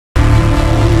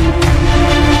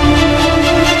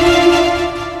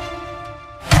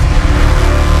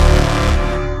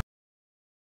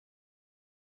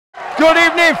Good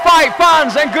evening, fight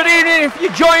fans, and good evening if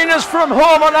you're joining us from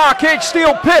home on our CAGED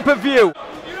Steel pay-per-view.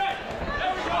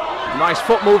 Nice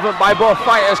foot movement by both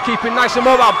fighters, keeping nice and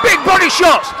mobile. Big body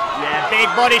shots! Yeah, big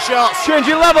body shots.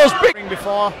 Changing levels. Big.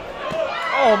 Before.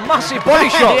 Oh, massive body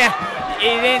shots. Yeah,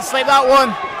 he didn't slip that one.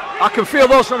 I can feel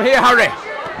those from here, Harry.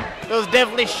 Those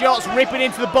deadly shots ripping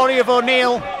into the body of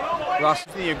O'Neill. That's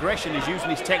the aggression. He's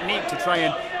using his technique to try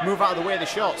and move out of the way of the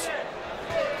shots.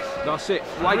 That's it.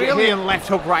 Like Brilliant left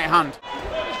hook, right hand.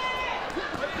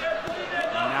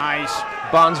 Nice.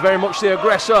 Barnes very much the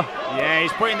aggressor. Yeah,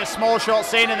 he's putting the small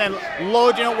shots in and then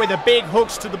loading up with the big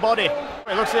hooks to the body.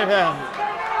 It looks like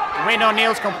Wayne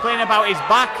O'Neill's complaining about his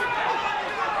back.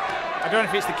 I don't know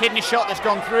if it's the kidney shot that's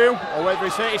gone through or whether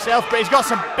he's hurt himself, but he's got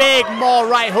some big, more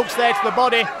right hooks there to the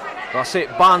body. That's it.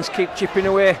 Barnes keep chipping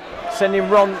away, sending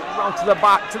round to the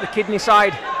back, to the kidney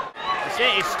side. That's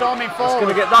it. He's storming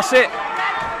forward. That's it.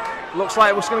 Looks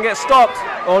like we're going to get stopped.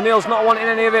 O'Neill's not wanting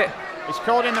any of it. He's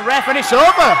called in the ref and it's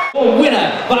over.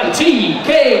 Winner by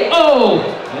TKO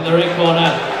in the ring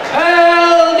corner,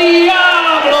 El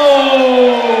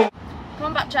Diablo.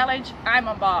 Combat challenge, I'm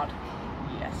on board.